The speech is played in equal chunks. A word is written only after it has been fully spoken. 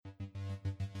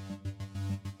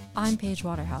I'm Paige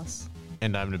Waterhouse.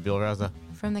 And I'm Nabil Raza.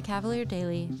 From the Cavalier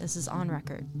Daily, this is On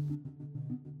Record.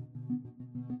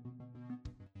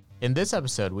 In this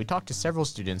episode, we talked to several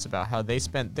students about how they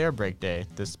spent their break day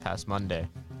this past Monday.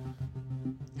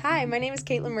 Hi, my name is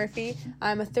Caitlin Murphy.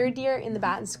 I'm a third year in the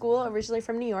Batten School, originally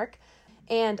from New York.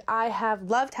 And I have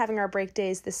loved having our break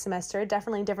days this semester,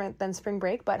 definitely different than spring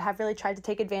break, but have really tried to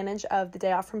take advantage of the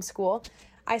day off from school.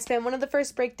 I spent one of the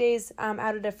first break days out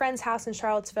at a friend's house in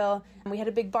Charlottesville. We had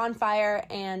a big bonfire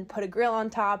and put a grill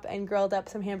on top and grilled up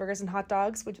some hamburgers and hot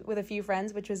dogs with a few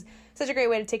friends, which was such a great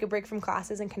way to take a break from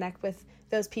classes and connect with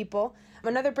those people.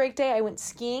 Another break day, I went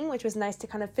skiing, which was nice to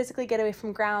kind of physically get away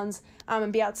from grounds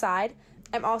and be outside.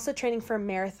 I'm also training for a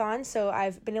marathon, so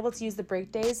I've been able to use the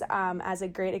break days as a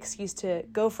great excuse to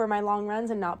go for my long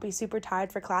runs and not be super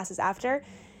tired for classes after.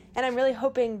 And I'm really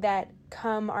hoping that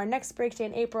come our next break day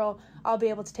in April, I'll be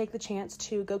able to take the chance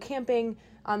to go camping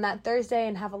on that Thursday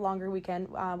and have a longer weekend,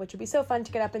 which would be so fun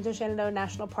to get up into Shenandoah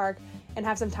National Park and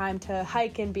have some time to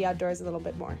hike and be outdoors a little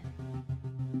bit more.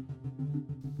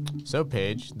 So,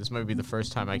 Paige, this might be the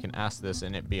first time I can ask this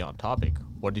and it be on topic.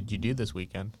 What did you do this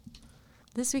weekend?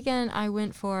 This weekend, I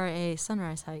went for a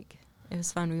sunrise hike. It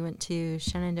was fun. We went to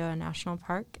Shenandoah National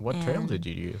Park. What trail did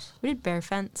you use? We did Bear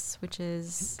Fence, which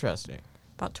is Interesting.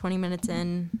 About 20 minutes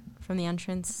in from the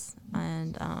entrance,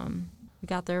 and we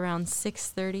got there around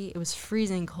 6:30. It was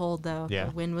freezing cold, though. Yeah.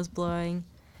 The wind was blowing,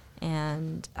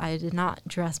 and I did not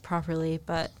dress properly,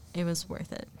 but it was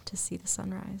worth it to see the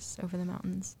sunrise over the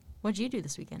mountains. What did you do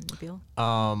this weekend, Nabil?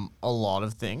 A lot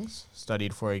of things.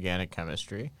 Studied for organic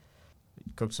chemistry.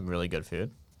 Cooked some really good food.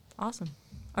 Awesome.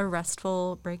 A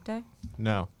restful break day?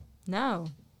 No.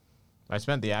 I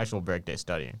spent the actual break day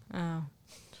studying. Oh.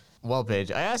 Well,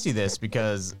 Paige, I asked you this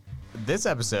because this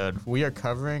episode, we are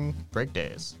covering break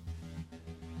days.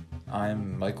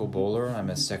 I'm Michael Bowler.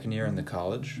 I'm a second year in the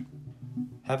college.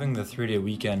 Having the 3-day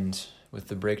weekend with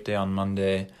the break day on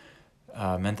Monday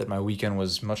meant that my weekend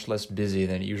was much less busy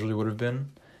than it usually would have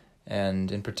been.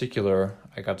 And in particular,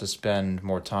 I got to spend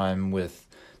more time with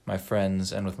my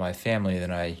friends and with my family than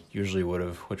I usually would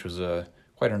have, which was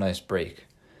quite a nice break.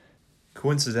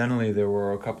 Coincidentally, there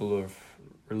were a couple of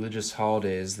religious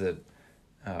holidays that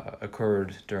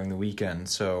occurred during the weekend,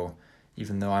 so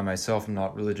even though I myself am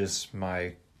not religious,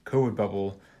 my COVID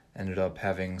bubble ended up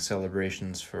having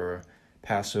celebrations for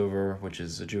Passover, which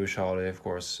is a Jewish holiday, of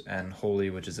course, and Holi,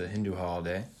 which is a Hindu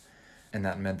holiday. And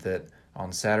that meant that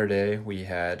on Saturday we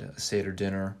had a Seder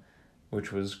dinner,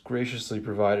 which was graciously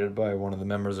provided by one of the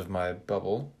members of my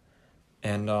bubble.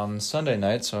 And on Sunday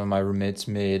night, some of my roommates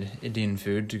made Indian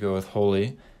food to go with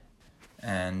Holi,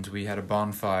 and we had a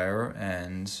bonfire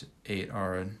and ate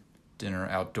our dinner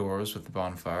outdoors with the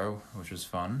bonfire, which was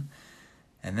fun.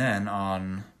 And then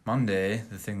on Monday,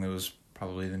 the thing that was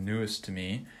probably the newest to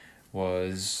me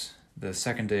was the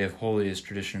second day of Holi is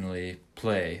traditionally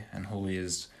play, and Holi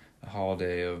is a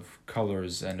holiday of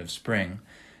colors and of spring.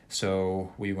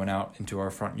 So we went out into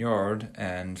our front yard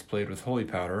and played with Holi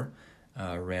powder,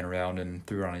 ran around and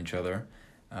threw it on each other,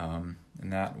 and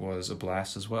that was a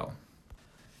blast as well.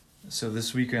 So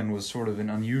this weekend was sort of an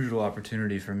unusual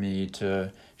opportunity for me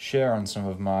to share on some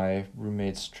of my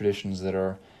roommates' traditions that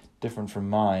are different from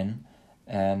mine,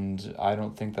 and I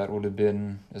don't think that would have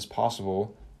been as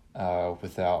possible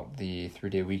without the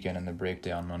 3-day weekend and the break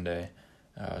day on Monday.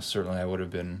 Certainly I would have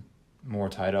been more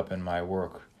tied up in my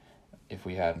work if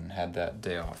we hadn't had that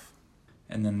day off.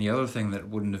 And then the other thing that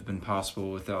wouldn't have been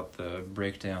possible without the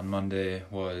break day on Monday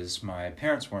was my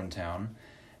parents were in town.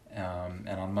 And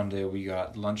on Monday we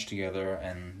got lunch together,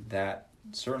 and that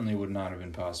certainly would not have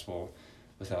been possible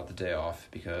without the day off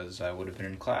because I would have been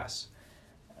in class.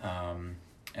 And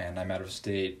I'm out of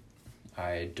state.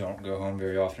 I don't go home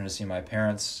very often to see my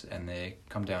parents, and they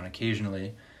come down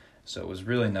occasionally. So it was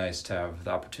really nice to have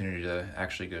the opportunity to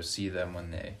actually go see them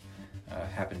when they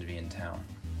happen to be in town.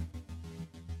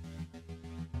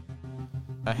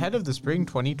 Ahead of the spring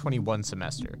 2021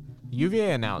 semester,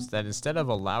 UVA announced that instead of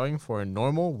allowing for a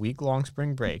normal week-long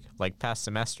spring break like past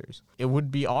semesters, it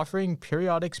would be offering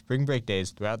periodic spring break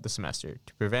days throughout the semester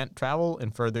to prevent travel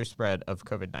and further spread of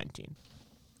COVID-19.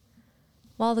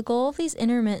 While the goal of these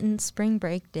intermittent spring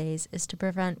break days is to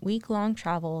prevent week-long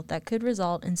travel that could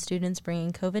result in students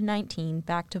bringing COVID-19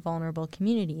 back to vulnerable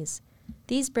communities,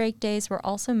 these break days were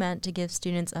also meant to give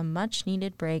students a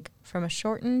much-needed break from a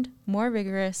shortened, more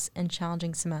rigorous, and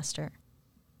challenging semester.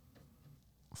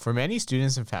 For many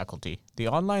students and faculty, the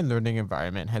online learning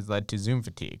environment has led to Zoom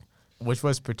fatigue, which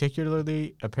was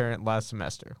particularly apparent last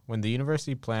semester when the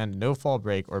university planned no fall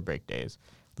break or break days,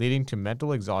 leading to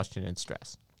mental exhaustion and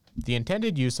stress. The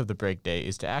intended use of the break day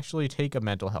is to actually take a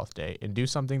mental health day and do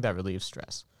something that relieves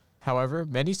stress. However,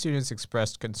 many students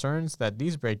expressed concerns that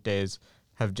these break days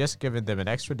have just given them an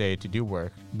extra day to do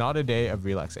work, not a day of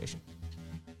relaxation.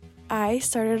 I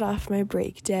started off my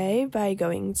break day by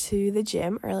going to the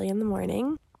gym early in the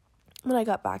morning. When I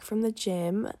got back from the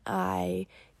gym, I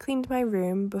cleaned my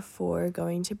room before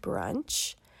going to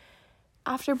brunch.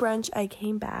 After brunch, I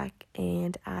came back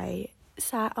and I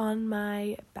sat on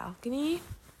my balcony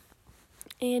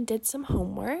and did some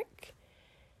homework.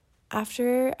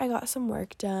 After I got some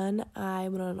work done, I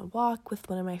went on a walk with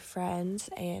one of my friends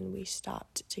and we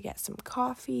stopped to get some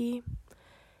coffee.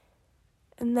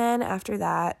 And then after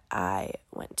that, I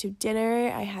went to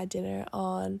dinner. I had dinner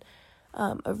on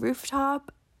a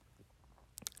rooftop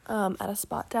at a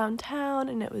spot downtown,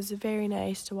 and it was very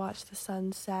nice to watch the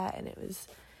sunset, and it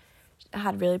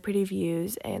had really pretty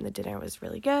views, and the dinner was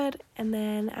really good. And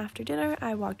then after dinner,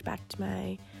 I walked back to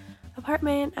my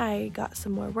apartment. I got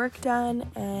some more work done,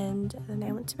 and then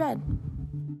I went to bed.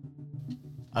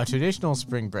 A traditional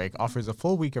spring break offers a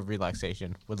full week of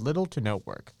relaxation with little to no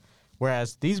work,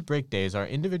 whereas these break days are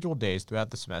individual days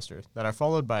throughout the semester that are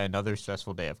followed by another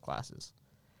stressful day of classes.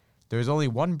 There is only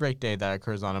one break day that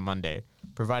occurs on a Monday,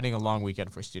 providing a long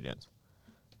weekend for students.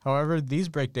 However, these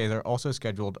break days are also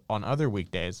scheduled on other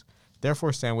weekdays,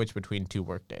 therefore sandwiched between 2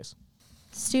 work days.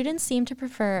 Students seem to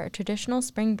prefer a traditional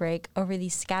spring break over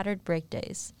these scattered break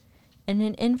days. In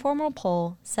an informal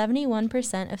poll,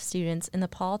 71% of students in the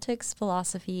politics,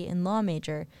 philosophy, and law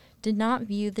major did not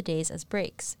view the days as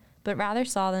breaks, but rather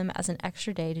saw them as an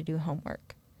extra day to do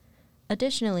homework.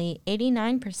 Additionally,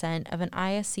 89% of an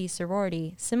ISC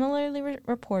sorority similarly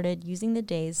reported using the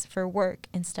days for work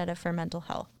instead of for mental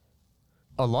health.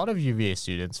 A lot of UVA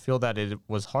students feel that it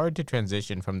was hard to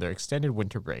transition from their extended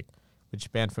winter break, which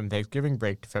spanned from Thanksgiving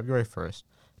break to February 1st,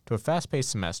 to a fast-paced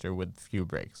semester with few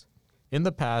breaks. In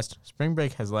the past, spring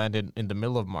break has landed in the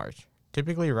middle of March,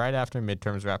 typically right after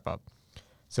midterms wrap up,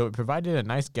 so it provided a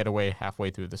nice getaway halfway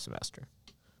through the semester.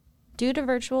 Due to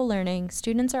virtual learning,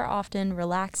 students are often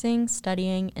relaxing,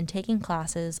 studying, and taking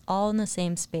classes all in the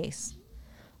same space.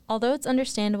 Although it's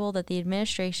understandable that the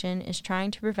administration is trying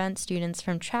to prevent students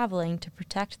from traveling to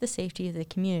protect the safety of the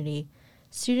community,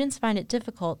 students find it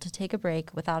difficult to take a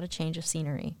break without a change of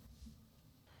scenery.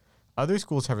 Other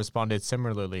schools have responded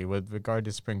similarly with regard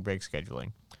to spring break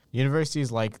scheduling.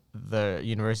 Universities like the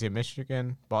University of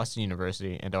Michigan, Boston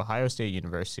University, and Ohio State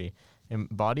University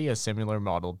embody a similar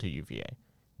model to UVA,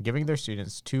 giving their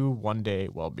students 2 one-day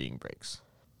well-being breaks.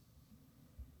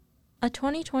 A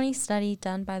 2020 study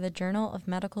done by the Journal of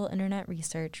Medical Internet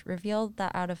Research revealed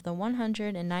that out of the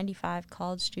 195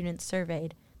 college students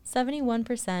surveyed,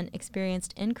 71%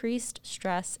 experienced increased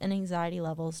stress and anxiety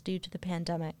levels due to the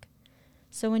pandemic.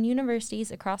 So when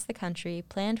universities across the country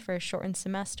planned for a shortened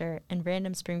semester and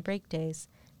random spring break days,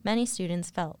 many students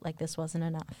felt like this wasn't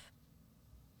enough.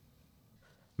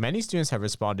 Many students have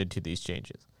responded to these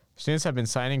changes. Students have been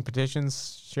signing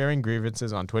petitions, sharing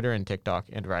grievances on Twitter and TikTok,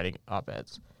 and writing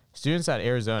op-eds. Students at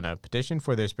Arizona petitioned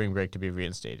for their spring break to be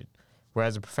reinstated,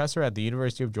 whereas a professor at the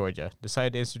University of Georgia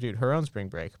decided to institute her own spring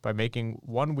break by making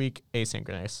 1 week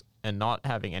asynchronous and not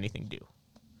having anything due.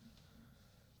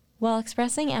 While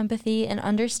expressing empathy and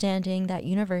understanding that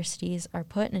universities are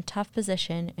put in a tough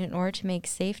position in order to make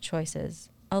safe choices,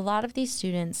 a lot of these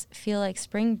students feel like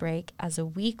spring break as a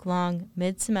week-long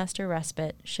mid-semester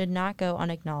respite should not go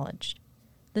unacknowledged.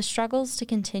 The struggles to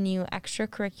continue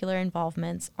extracurricular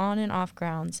involvements on and off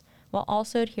grounds while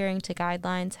also adhering to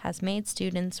guidelines has made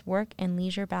students' work and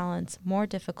leisure balance more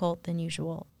difficult than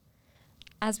usual.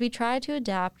 As we try to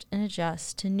adapt and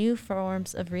adjust to new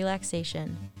forms of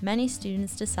relaxation, many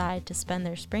students decide to spend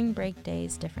their spring break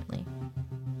days differently.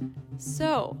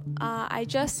 So, I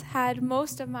just had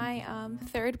most of my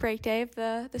third break day of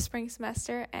the spring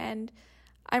semester, and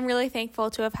I'm really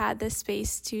thankful to have had this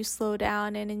space to slow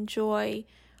down and enjoy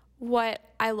what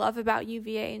I love about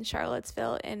UVA and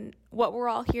Charlottesville and what we're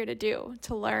all here to do,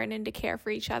 to learn and to care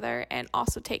for each other and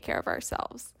also take care of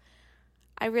ourselves.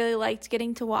 I really liked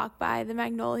getting to walk by the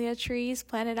magnolia trees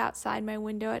planted outside my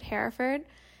window at Hereford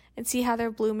and see how they're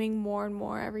blooming more and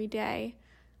more every day.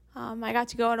 I got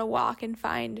to go on a walk and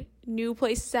find new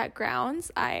places at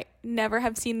grounds. I never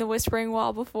have seen the Whispering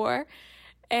Wall before,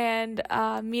 and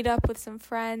meet up with some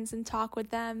friends and talk with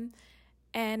them.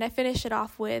 And I finished it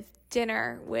off with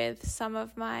dinner with some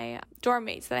of my dorm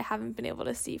mates that I haven't been able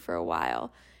to see for a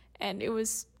while. And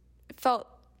it felt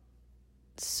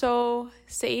so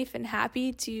safe and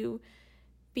happy to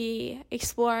be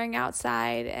exploring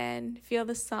outside and feel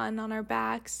the sun on our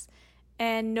backs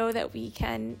and know that we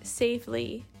can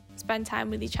safely spend time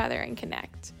with each other and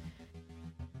connect.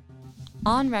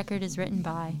 On Record is written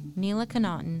by Neela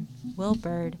Connaughton, Will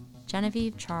Bird,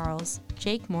 Genevieve Charles,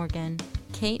 Jake Morgan,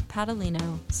 Kate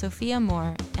Padalino, Sophia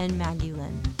Moore, and Maggie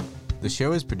Lynn. The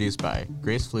show is produced by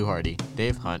Grace Fluharty,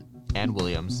 Dave Hunt, Ann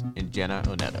Williams, and Jenna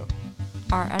Oneto.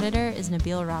 Our editor is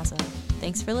Nabil Raza.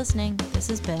 Thanks for listening. This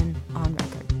has been On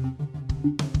Record.